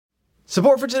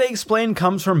Support for Today Explained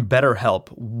comes from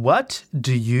BetterHelp. What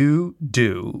do you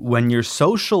do when your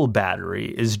social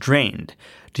battery is drained?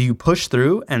 Do you push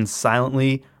through and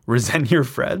silently resent your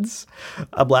friends?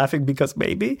 I'm laughing because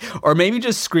maybe. Or maybe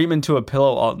just scream into a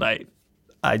pillow all night.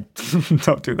 I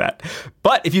don't do that.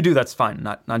 But if you do, that's fine.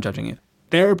 Not judging you.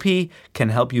 Therapy can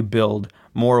help you build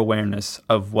more awareness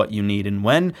of what you need. And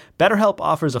when BetterHelp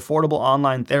offers affordable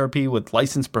online therapy with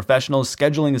licensed professionals,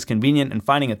 scheduling is convenient, and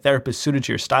finding a therapist suited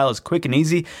to your style is quick and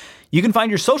easy, you can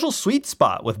find your social sweet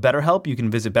spot with BetterHelp. You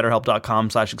can visit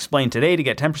betterhelp.com/explain today to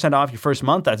get 10% off your first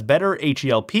month. That's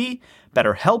BetterHelp,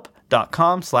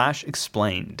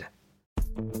 betterhelp.com/explained.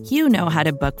 You know how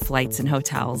to book flights and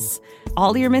hotels.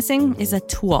 All you're missing is a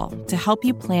tool to help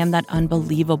you plan that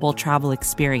unbelievable travel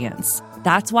experience.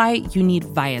 That's why you need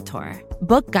Viator.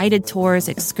 Book guided tours,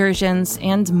 excursions,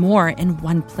 and more in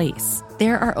one place.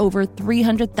 There are over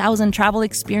 300,000 travel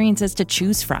experiences to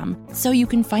choose from, so you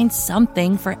can find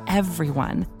something for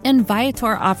everyone. And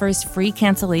Viator offers free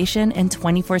cancellation and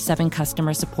 24/7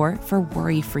 customer support for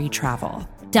worry-free travel.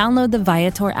 Download the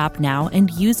Viator app now and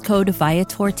use code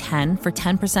Viator10 for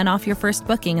 10% off your first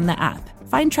booking in the app.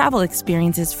 Find travel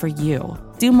experiences for you.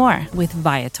 Do more with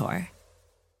Viator.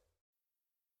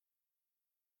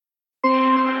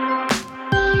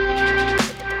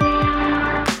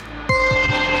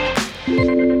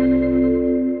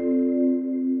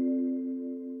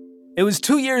 It was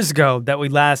 2 years ago that we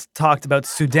last talked about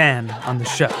Sudan on the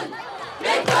show.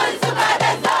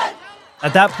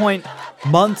 At that point,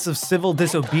 months of civil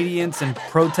disobedience and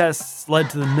protests led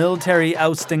to the military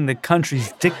ousting the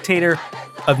country's dictator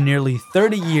of nearly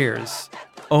 30 years,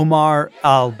 Omar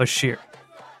al-Bashir.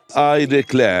 I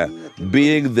declare,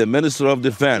 being the Minister of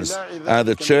Defense and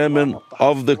the chairman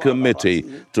of the committee,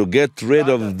 to get rid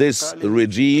of this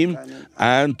regime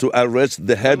and to arrest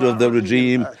the head of the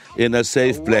regime in a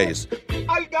safe place.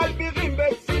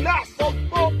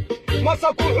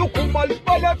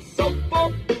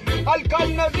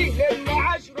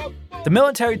 The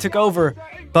military took over,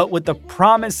 but with the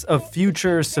promise of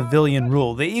future civilian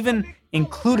rule. They even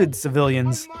included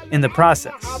civilians in the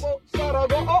process.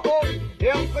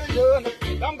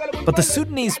 But the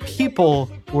Sudanese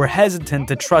people were hesitant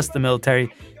to trust the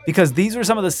military because these were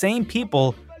some of the same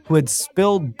people who had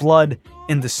spilled blood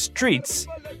in the streets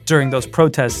during those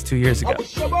protests 2 years ago.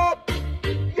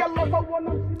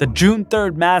 The June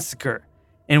 3rd massacre,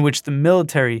 in which the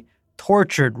military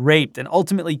tortured, raped, and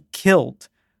ultimately killed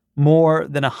more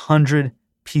than 100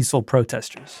 peaceful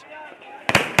protesters.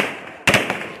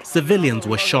 Civilians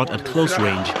were shot at close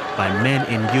range by men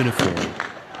in uniform.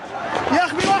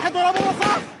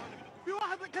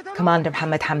 Commander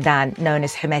Mohammed Hamdan, known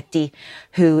as Hemeti,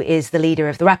 who is the leader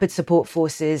of the Rapid Support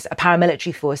Forces, a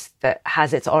paramilitary force that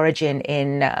has its origin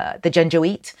in the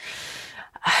Janjaweed,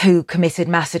 who committed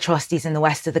mass atrocities in the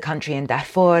west of the country in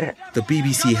Darfur. The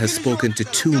BBC has spoken to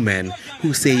two men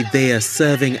who say they are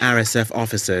serving RSF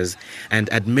officers and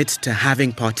admit to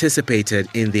having participated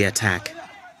in the attack.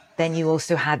 Then you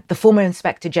also had the former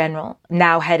Inspector General,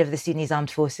 now head of the Sudanese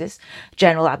Armed Forces,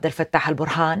 General Abdel Fattah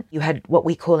al-Burhan. You had what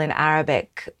we call in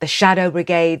Arabic the shadow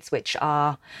brigades, which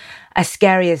are, as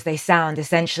scary as they sound,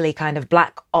 essentially kind of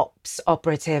black ops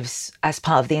operatives as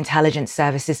part of the intelligence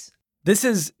services. This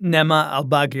is Nema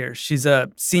Al-Baghir. She's a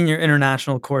senior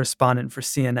international correspondent for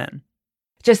CNN.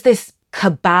 Just this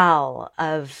cabal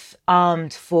of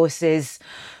armed forces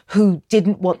who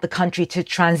didn't want the country to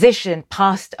transition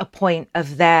past a point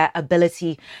of their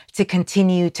ability to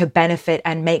continue to benefit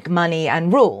and make money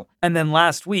and rule. And then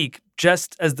last week,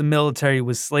 just as the military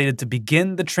was slated to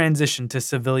begin the transition to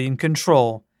civilian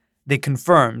control, they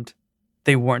confirmed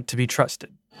they weren't to be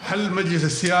trusted.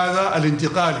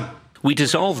 We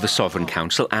dissolved the Sovereign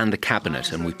Council and the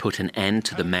Cabinet, and we put an end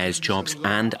to the mayor's jobs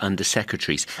and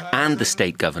undersecretaries and the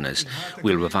state governors.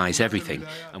 We'll revise everything.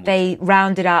 They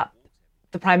rounded up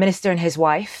the Prime Minister and his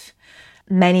wife,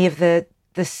 many of the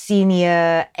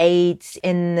senior aides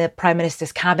in the Prime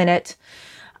Minister's cabinet,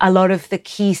 a lot of the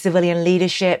key civilian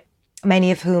leadership,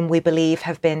 many of whom we believe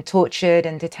have been tortured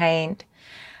and detained,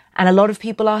 and a lot of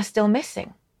people are still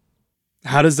missing.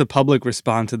 How does the public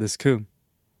respond to this coup?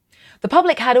 The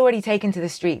public had already taken to the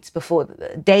streets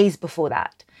days before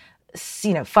that,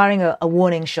 firing a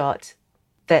warning shot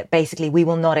that basically we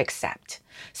will not accept.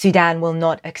 Sudan will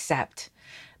not accept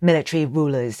military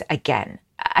rulers again.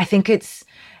 I think it's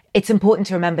important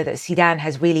to remember that Sudan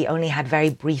has really only had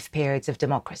very brief periods of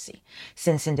democracy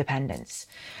since independence.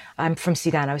 I'm from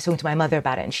Sudan. I was talking to my mother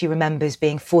about it, and she remembers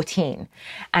being 14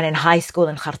 and in high school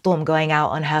in Khartoum going out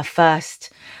on her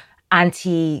first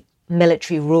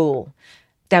anti-military rule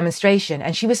demonstration,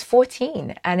 and she was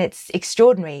 14, and it's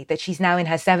extraordinary that she's now in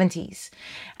her 70s,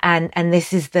 and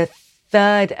this is the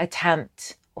third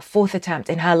attempt or fourth attempt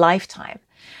in her lifetime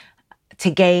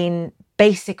to gain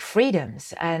basic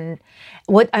freedoms. And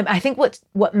I think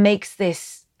what makes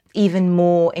this even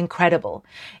more incredible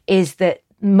is that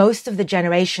most of the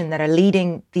generation that are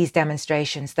leading these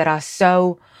demonstrations, that are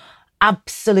so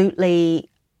absolutely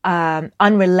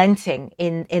unrelenting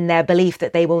in their belief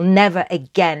that they will never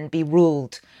again be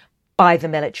ruled by the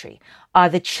military, are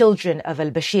the children of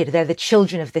al-Bashir. They're the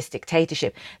children of this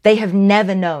dictatorship. They have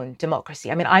never known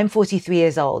democracy. I mean, I'm 43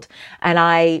 years old, and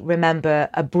I remember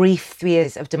a brief 3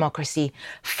 years of democracy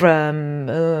from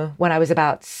when I was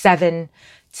about 7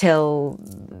 till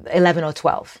 11 or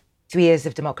 12. 3 years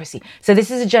of democracy. So this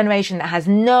is a generation that has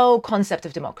no concept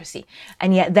of democracy,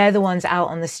 and yet they're the ones out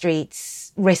on the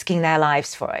streets risking their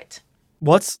lives for it.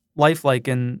 What's life like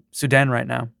in Sudan right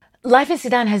now? Life in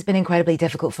Sudan has been incredibly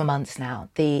difficult for months now.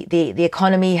 The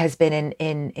economy has been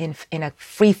in a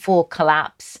free fall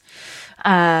collapse.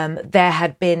 There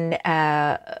had been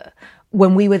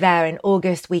when we were there in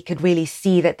August, we could really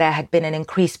see that there had been an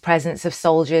increased presence of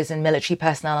soldiers and military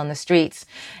personnel on the streets.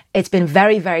 It's been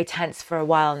very, very tense for a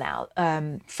while now.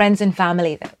 Friends and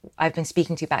family that I've been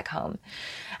speaking to back home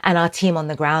and our team on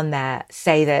the ground there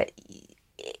say that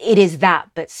it is that,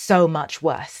 but so much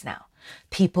worse now.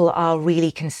 People are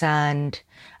really concerned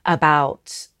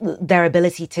about their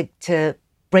ability to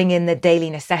bring in the daily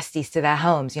necessities to their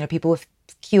homes. You know, people were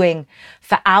queuing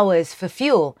for hours for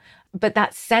fuel. But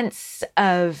that sense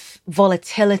of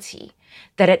volatility,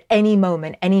 that at any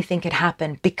moment anything could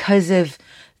happen because of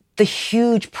the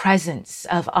huge presence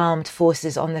of armed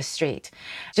forces on the street.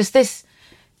 Just this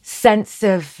sense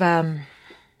of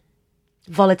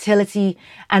volatility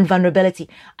and vulnerability.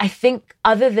 I think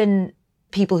other than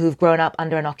people who've grown up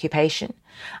under an occupation,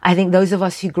 I think those of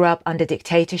us who grew up under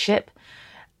dictatorship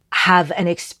have an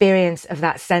experience of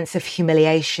that sense of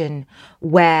humiliation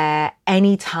where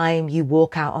any time you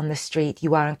walk out on the street,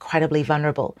 you are incredibly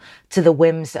vulnerable to the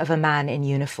whims of a man in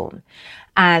uniform.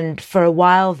 And for a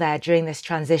while there, during this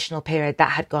transitional period,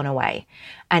 that had gone away.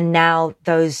 And now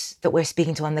those that we're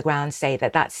speaking to on the ground say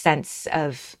that that sense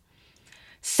of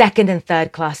second and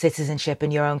third class citizenship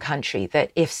in your own country, that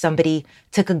if somebody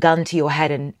took a gun to your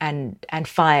head and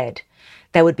fired,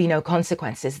 there would be no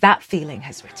consequences. That feeling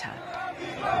has returned.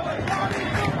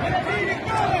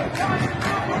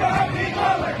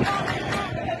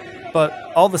 But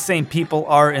all the same people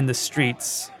are in the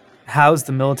streets. How's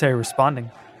the military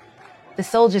responding? The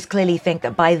soldiers clearly think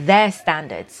that by their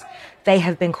standards, they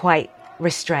have been quite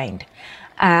restrained.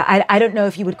 I don't know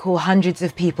if you would call hundreds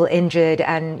of people injured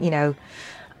and,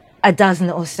 a dozen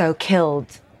or so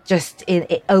killed just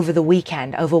over the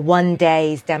weekend, over one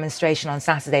day's demonstration on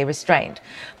Saturday, restrained.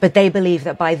 But they believe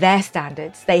that by their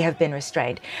standards, they have been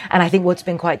restrained. And I think what's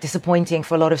been quite disappointing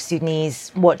for a lot of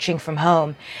Sudanese watching from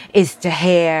home is to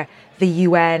hear the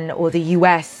UN or the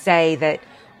US say that,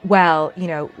 well,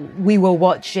 we were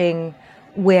watching,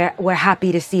 we're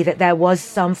happy to see that there was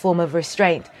some form of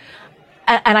restraint.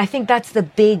 And I think that's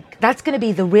going to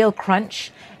be the real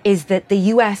crunch, is that the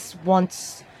US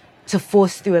wants to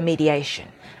force through a mediation.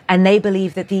 And they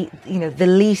believe that the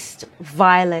least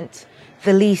violent,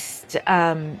 the least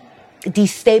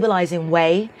destabilizing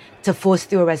way to force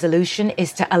through a resolution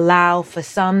is to allow for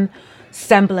some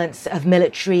semblance of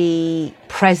military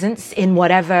presence in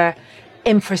whatever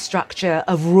infrastructure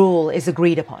of rule is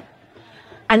agreed upon.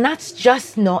 And that's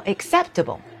just not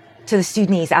acceptable to the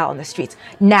Sudanese out on the streets.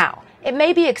 Now, it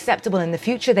may be acceptable in the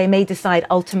future. They may decide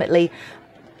ultimately,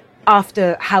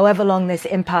 after however long this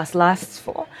impasse lasts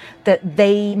for, that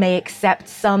they may accept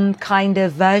some kind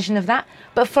of version of that.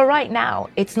 But for right now,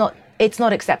 it's not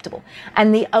acceptable.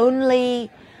 And the only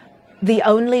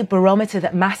barometer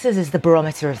that matters is the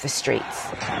barometer of the streets.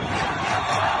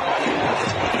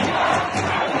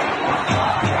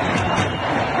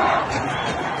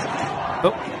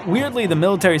 But weirdly, the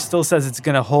military still says it's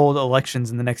going to hold elections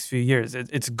in the next few years.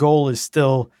 Its goal is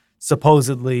still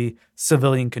supposedly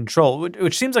civilian control,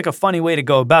 which seems like a funny way to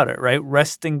go about it, right?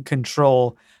 Wresting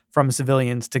control from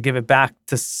civilians to give it back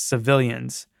to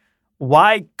civilians.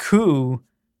 Why coup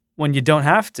when you don't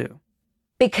have to?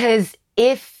 Because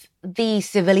if the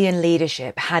civilian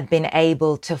leadership had been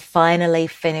able to finally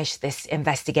finish this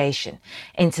investigation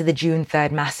into the June 3rd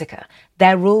massacre,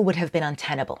 their rule would have been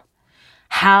untenable.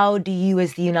 How do you,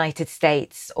 as the United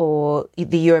States or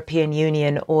the European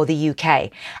Union or the UK,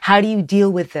 how do you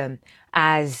deal with them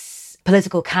as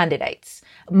political candidates?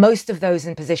 Most of those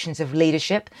in positions of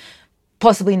leadership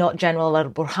Possibly not General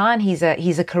al-Burhan,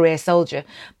 he's a career soldier,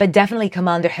 but definitely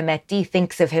Commander Hemeti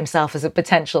thinks of himself as a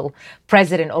potential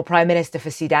president or prime minister for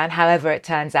Sudan, however it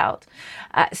turns out.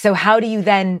 So how do you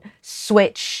then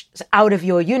switch out of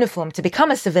your uniform to become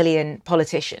a civilian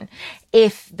politician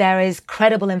if there is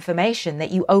credible information that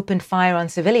you opened fire on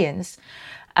civilians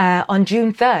on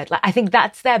June 3rd? I think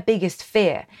that's their biggest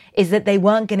fear, is that they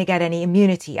weren't going to get any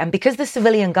immunity. And because the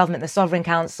civilian government, the Sovereign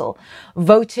Council,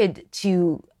 voted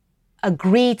to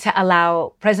agree to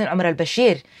allow President Omar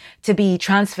al-Bashir to be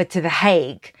transferred to The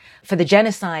Hague for the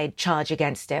genocide charge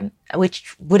against him,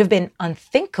 which would have been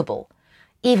unthinkable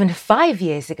even 5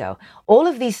 years ago. All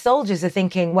of these soldiers are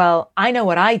thinking, well, I know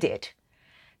what I did.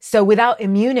 So without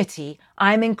immunity,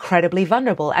 I'm incredibly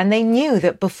vulnerable. And they knew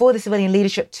that before the civilian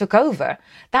leadership took over,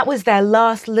 that was their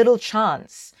last little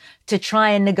chance to try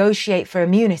and negotiate for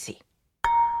immunity.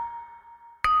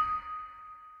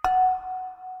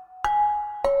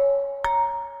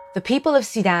 The people of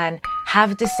Sudan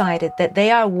have decided that they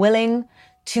are willing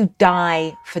to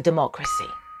die for democracy.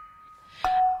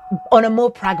 On a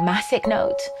more pragmatic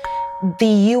note,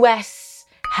 the US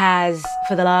has,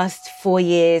 for the last 4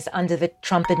 years under the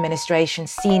Trump administration,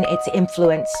 seen its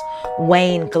influence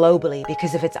wane globally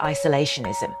because of its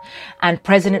isolationism. And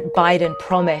President Biden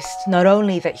promised not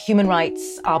only that human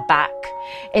rights are back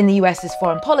in the US's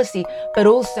foreign policy, but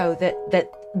also that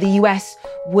the US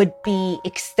would be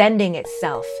extending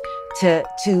itself to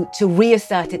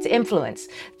reassert its influence.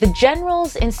 The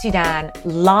generals in Sudan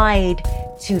lied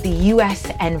to the US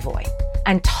envoy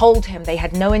and told him they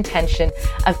had no intention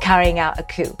of carrying out a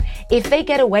coup. If they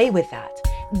get away with that,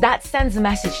 that sends a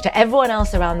message to everyone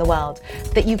else around the world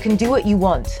that you can do what you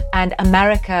want and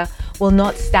America will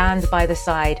not stand by the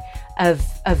side of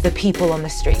the people on the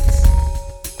streets.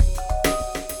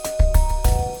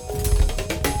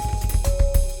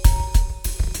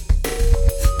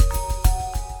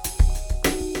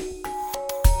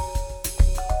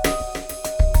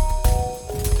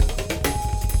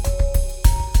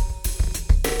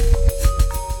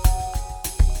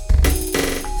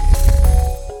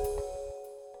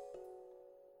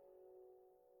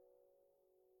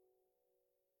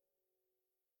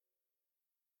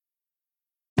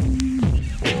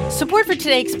 Support for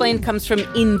Today Explained comes from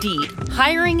Indeed.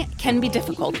 Hiring can be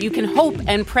difficult. You can hope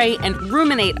and pray and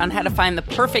ruminate on how to find the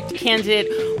perfect candidate,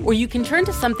 or you can turn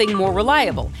to something more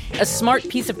reliable, a smart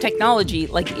piece of technology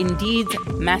like Indeed's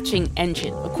matching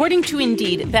engine. According to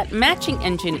Indeed, that matching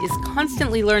engine is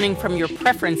constantly learning from your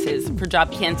preferences for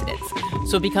job candidates,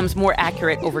 so it becomes more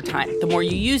accurate over time. The more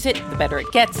you use it, the better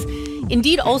it gets.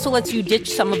 Indeed also lets you ditch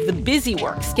some of the busy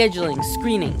work, scheduling,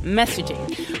 screening, messaging.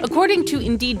 According to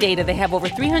Indeed data, they have over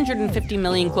 350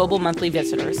 million global monthly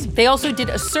visitors. They also did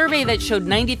a survey that showed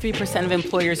 93% of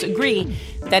employers agree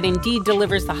that Indeed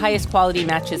delivers the highest quality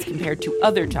matches compared to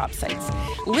other job sites.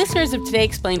 Listeners of Today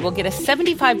Explained will get a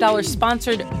 $75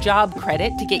 sponsored job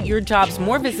credit to get your jobs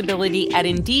more visibility at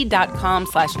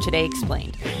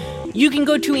Indeed.com/todayexplained. You can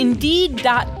go to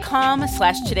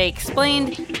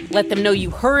Indeed.com/todayexplained. Let them know you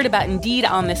heard about Indeed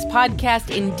on this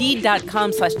podcast.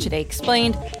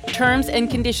 Indeed.com/todayexplained. Terms and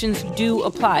conditions do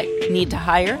apply. Need to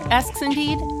hire? Asks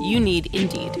Indeed. You need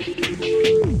Indeed.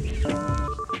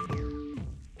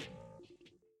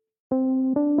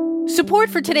 Support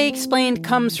for Today Explained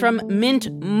comes from Mint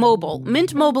Mobile.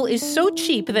 Mint Mobile is so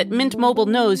cheap that Mint Mobile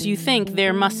knows you think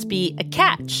there must be a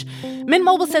catch. Mint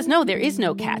Mobile says no, there is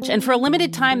no catch. And for a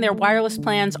limited time, their wireless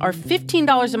plans are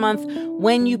 $15 a month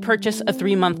when you purchase a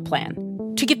 3-month plan.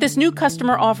 To get this new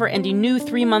customer offer and a new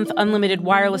 3-month unlimited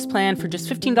wireless plan for just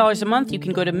 $15 a month, you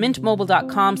can go to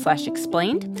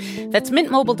mintmobile.com/explained. That's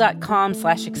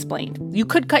mintmobile.com/explained. You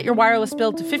could cut your wireless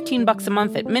bill to $15 a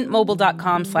month at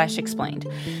mintmobile.com/explained.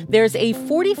 There's a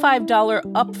 $45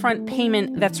 upfront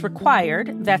payment that's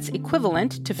required. That's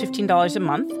equivalent to $15 a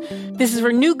month. This is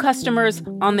for new customers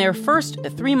on their first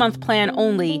 3-month plan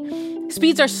only.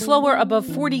 Speeds are slower above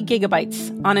 40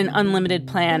 gigabytes on an unlimited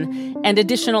plan, and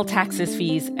additional taxes,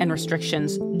 fees, and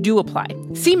restrictions do apply.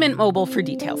 See Mint Mobile for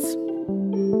details.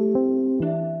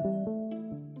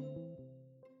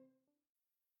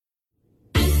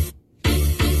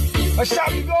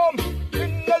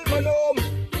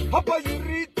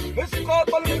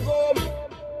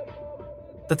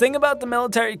 The thing about the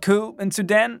military coup in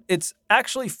Sudan, it's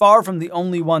actually far from the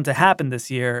only one to happen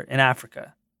this year in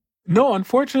Africa. No,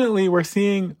 unfortunately, we're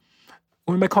seeing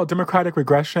what we might call democratic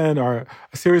regression, or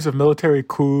a series of military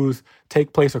coups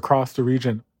take place across the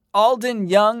region. Alden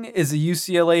Young is a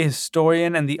UCLA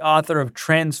historian and the author of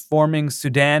Transforming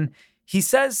Sudan. He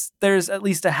says there's at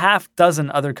least a half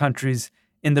dozen other countries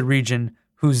in the region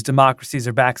whose democracies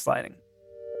are backsliding.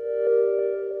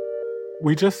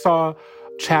 We just saw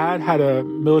Chad had a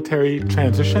military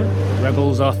transition.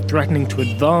 Rebels are threatening to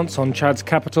advance on Chad's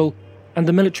capital, and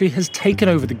the military has taken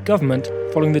over the government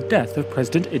following the death of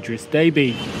President Idris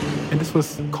Deby. And this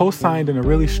was co-signed in a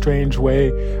really strange way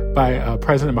by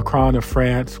President Macron of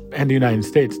France, and the United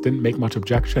States didn't make much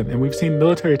objection. And we've seen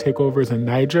military takeovers in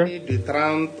Niger.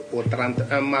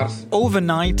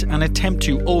 Overnight, an attempt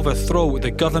to overthrow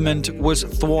the government was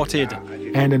thwarted.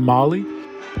 And in Mali.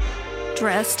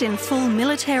 Dressed in full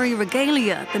military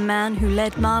regalia, the man who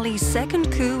led Mali's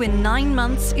second coup in 9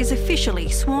 months is officially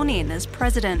sworn in as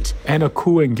president. And a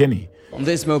coup in Guinea. On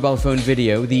this mobile phone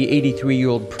video, the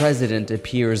 83-year-old president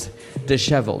appears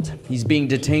disheveled. He's being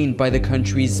detained by the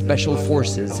country's special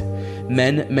forces.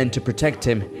 Men meant to protect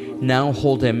him now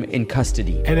hold him in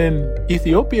custody. And in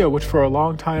Ethiopia, which for a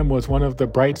long time was one of the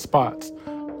bright spots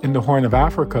in the Horn of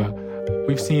Africa,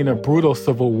 we've seen a brutal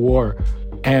civil war,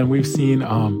 and we've seen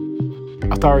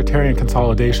authoritarian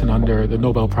consolidation under the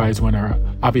Nobel Prize winner,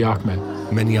 Abiy Ahmed.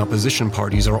 Many opposition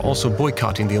parties are also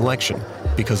boycotting the election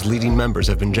because leading members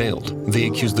have been jailed. They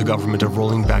accuse the government of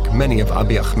rolling back many of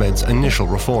Abiy Ahmed's initial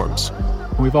reforms.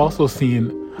 We've also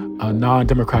seen a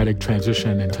non-democratic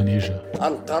transition in Tunisia.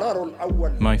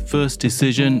 My first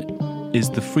decision is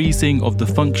the freezing of the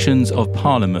functions of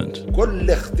parliament.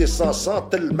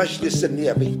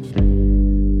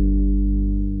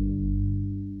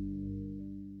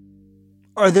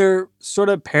 Are there sort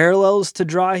of parallels to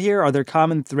draw here? Are there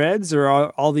common threads, or are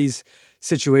all these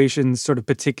situations sort of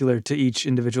particular to each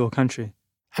individual country?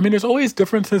 I mean, there's always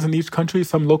differences in each country,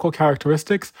 some local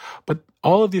characteristics, but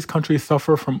all of these countries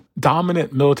suffer from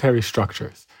dominant military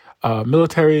structures,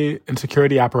 military and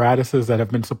security apparatuses that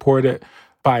have been supported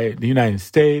by the United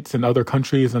States and other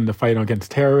countries in the fight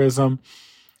against terrorism.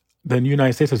 The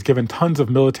United States has given tons of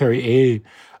military aid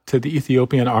to the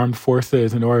Ethiopian armed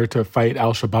forces in order to fight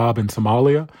al-Shabaab in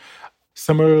Somalia.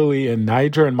 Similarly, in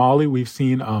Niger and Mali, we've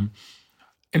seen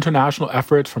international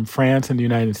efforts from France and the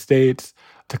United States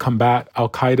to combat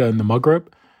al-Qaeda in the Maghreb.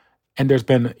 And there's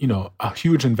been, a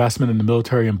huge investment in the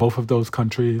military in both of those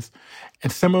countries.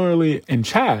 And similarly, in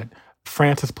Chad,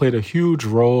 France has played a huge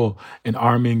role in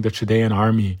arming the Chadian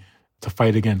army to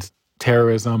fight against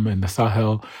terrorism in the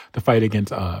Sahel, to fight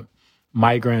against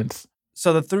migrants.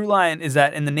 So the through line is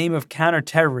that in the name of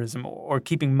counterterrorism or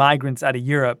keeping migrants out of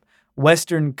Europe,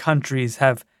 Western countries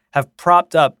have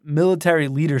propped up military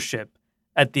leadership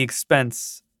at the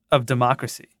expense of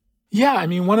democracy. Yeah, I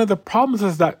mean, one of the problems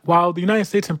is that while the United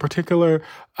States in particular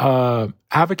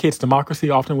advocates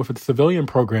democracy often with its civilian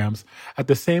programs, at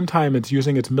the same time it's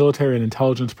using its military and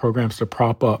intelligence programs to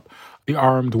prop up the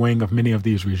armed wing of many of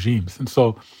these regimes. And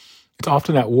so it's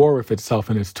often at war with itself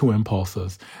and its two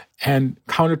impulses. And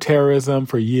counterterrorism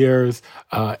for years,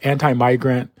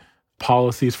 anti-migrant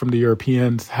policies from the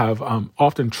Europeans have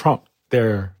often trumped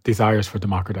their desires for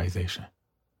democratization.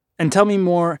 And tell me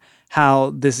more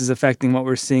how this is affecting what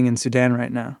we're seeing in Sudan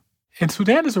right now. And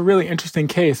Sudan is a really interesting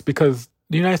case because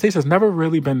the United States has never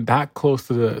really been that close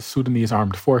to the Sudanese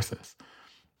armed forces.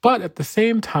 But at the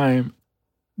same time,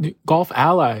 the Gulf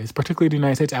allies, particularly the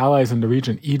United States allies in the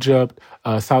region, Egypt,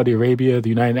 Saudi Arabia, the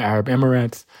United Arab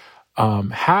Emirates,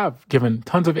 have given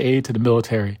tons of aid to the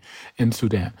military in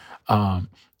Sudan. And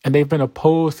they've been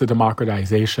opposed to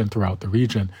democratization throughout the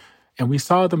region. And we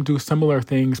saw them do similar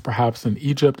things perhaps in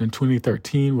Egypt in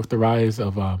 2013 with the rise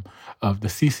of the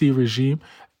Sisi regime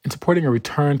and supporting a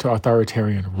return to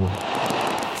authoritarian rule.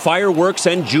 Fireworks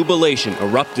and jubilation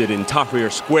erupted in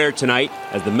Tahrir Square tonight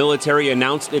as the military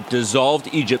announced it dissolved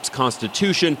Egypt's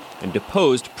constitution and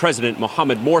deposed President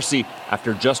Mohamed Morsi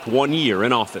after just 1 year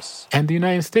in office. And the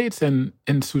United States in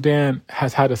Sudan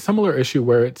has had a similar issue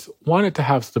where it's wanted to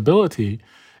have stability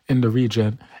in the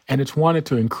region, and it's wanted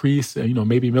to increase,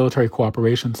 maybe military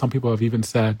cooperation. Some people have even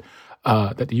said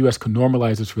that the U.S. could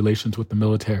normalize its relations with the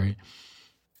military.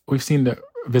 We've seen the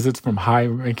visits from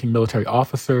high-ranking military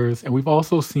officers, and we've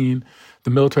also seen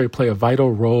the military play a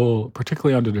vital role,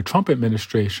 particularly under the Trump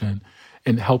administration,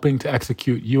 in helping to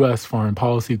execute U.S. foreign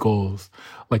policy goals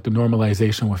like the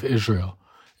normalization with Israel.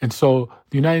 And so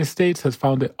the United States has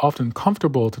found it often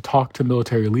comfortable to talk to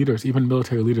military leaders, even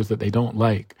military leaders that they don't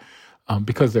like,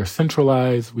 because they're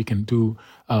centralized. We can do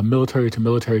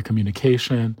military-to-military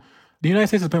communication. The United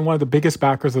States has been one of the biggest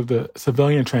backers of the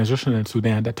civilian transition in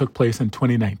Sudan that took place in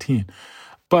 2019.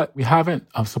 But we haven't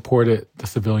supported the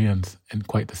civilians in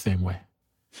quite the same way.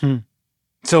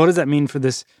 So what does that mean for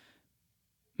this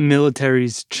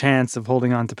military's chance of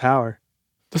holding on to power?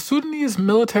 The Sudanese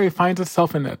military finds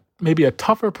itself in maybe a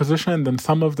tougher position than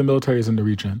some of the militaries in the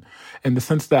region, in the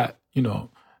sense that,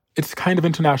 it's kind of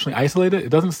internationally isolated. It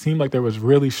doesn't seem like there was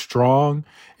really strong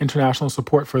international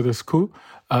support for this coup.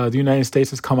 The United States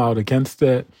has come out against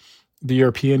it. The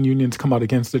European Union's come out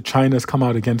against it. China's come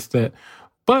out against it.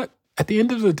 But at the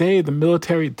end of the day, the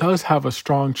military does have a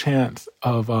strong chance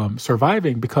of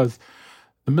surviving because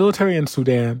the military in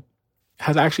Sudan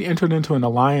has actually entered into an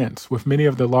alliance with many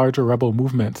of the larger rebel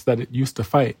movements that it used to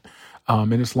fight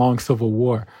in its long civil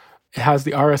war. It has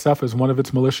the RSF as one of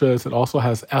its militias. It also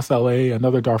has SLA,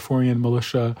 another Darfurian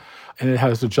militia, and it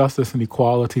has the Justice and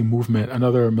Equality Movement,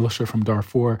 another militia from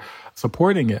Darfur,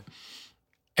 supporting it.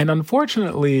 And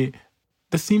unfortunately,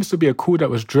 this seems to be a coup that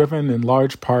was driven in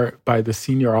large part by the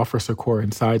senior officer corps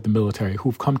inside the military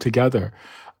who've come together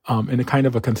in a kind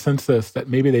of a consensus that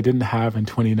maybe they didn't have in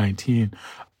 2019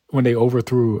 when they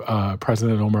overthrew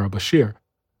President Omar al-Bashir.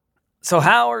 So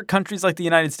how are countries like the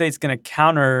United States going to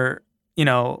counter,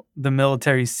 the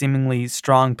military's seemingly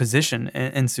strong position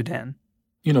in Sudan?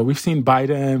 We've seen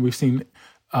Biden, we've seen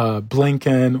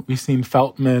Blinken, we've seen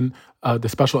Feltman, the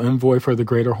special envoy for the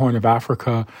Greater Horn of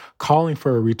Africa, calling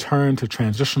for a return to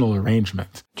transitional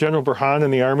arrangements. General Burhan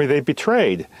and the army, they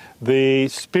betrayed the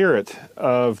spirit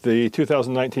of the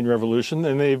 2019 revolution,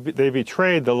 and they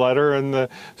betrayed the letter and the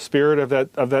spirit of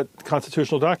that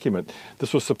constitutional document.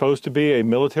 This was supposed to be a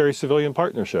military-civilian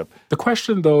partnership. The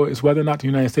question, though, is whether or not the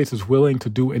United States is willing to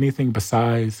do anything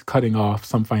besides cutting off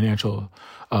some financial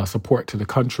support to the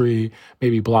country,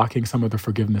 maybe blocking some of the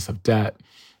forgiveness of debt.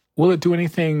 Will it do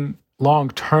anything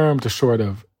long-term to sort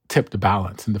of tip the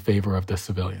balance in the favor of the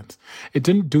civilians? It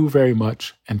didn't do very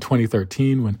much in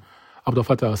 2013 when Abdel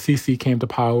Fattah al-Sisi came to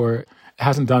power. It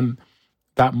hasn't done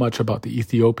that much about the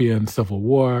Ethiopian civil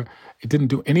war. It didn't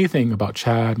do anything about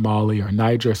Chad, Mali, or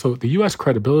Niger. So the U.S.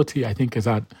 credibility, I think, is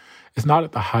not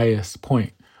at the highest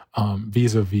point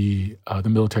vis-a-vis the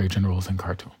military generals in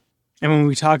Khartoum. And when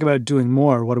we talk about doing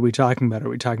more, what are we talking about? Are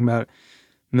we talking about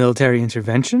military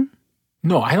intervention?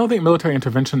 No, I don't think military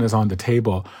intervention is on the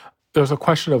table. There's a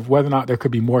question of whether or not there could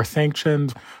be more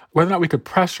sanctions, whether or not we could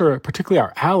pressure particularly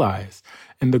our allies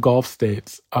in the Gulf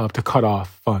states to cut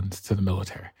off funds to the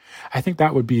military. I think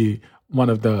that would be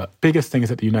one of the biggest things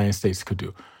that the United States could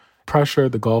do. Pressure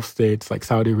the Gulf states like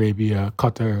Saudi Arabia,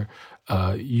 Qatar,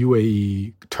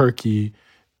 UAE, Turkey,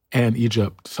 and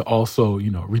Egypt to also,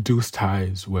 reduce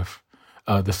ties with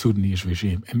the Sudanese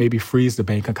regime and maybe freeze the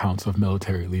bank accounts of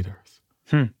military leaders.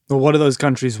 Well, what do those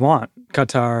countries want?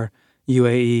 Qatar,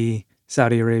 UAE,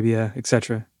 Saudi Arabia,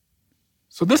 etc.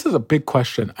 So this is a big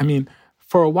question. I mean,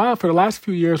 for a while, for the last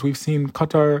few years, we've seen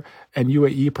Qatar and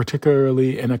UAE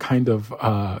particularly in a kind of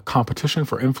competition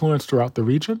for influence throughout the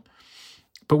region.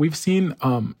 But we've seen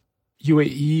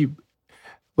UAE,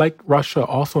 like Russia,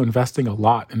 also investing a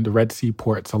lot in the Red Sea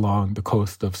ports along the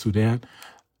coast of Sudan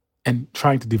and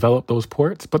trying to develop those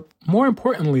ports. But more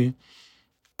importantly,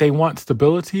 they want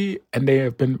stability, and they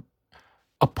have been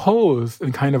opposed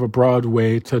in kind of a broad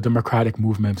way to democratic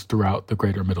movements throughout the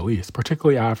greater Middle East,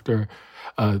 particularly after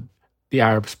the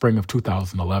Arab Spring of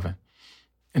 2011.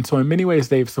 And so in many ways,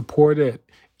 they've supported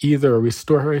either a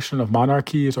restoration of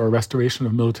monarchies or a restoration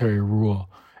of military rule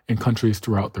in countries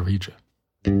throughout the region.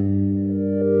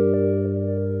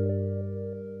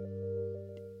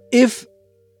 If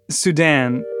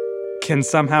Sudan can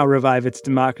somehow revive its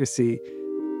democracy,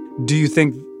 do you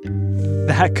think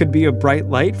that could be a bright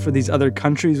light for these other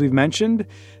countries we've mentioned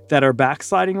that are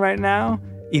backsliding right now?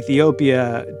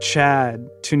 Ethiopia, Chad,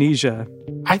 Tunisia.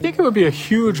 I think it would be a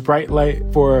huge bright light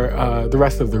for the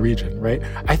rest of the region, right?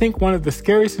 I think one of the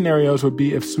scary scenarios would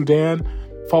be if Sudan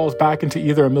falls back into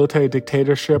either a military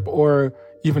dictatorship or,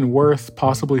 even worse,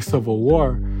 possibly civil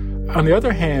war. On the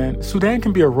other hand, Sudan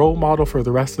can be a role model for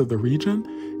the rest of the region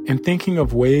in thinking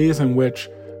of ways in which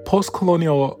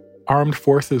post-colonial armed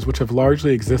forces, which have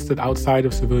largely existed outside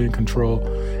of civilian control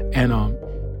and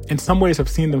in some ways have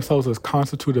seen themselves as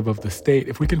constitutive of the state,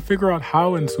 if we can figure out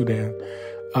how in Sudan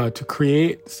to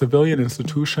create civilian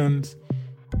institutions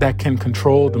that can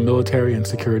control the military and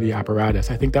security apparatus,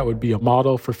 I think that would be a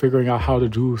model for figuring out how to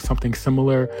do something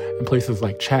similar in places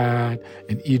like Chad,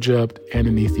 in Egypt, and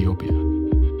in Ethiopia.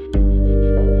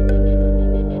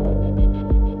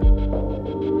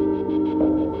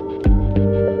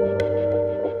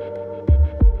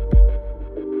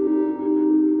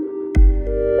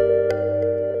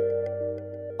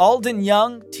 Alden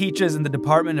Young teaches in the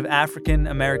Department of African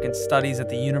American Studies at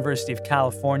the University of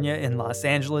California in Los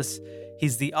Angeles.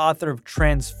 He's the author of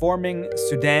Transforming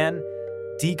Sudan,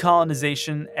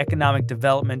 Decolonization, Economic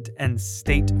Development, and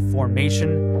State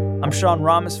Formation. I'm Sean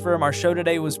Rameswaram. Our show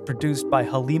today was produced by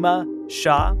Halima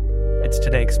Shah. It's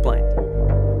Today Explained.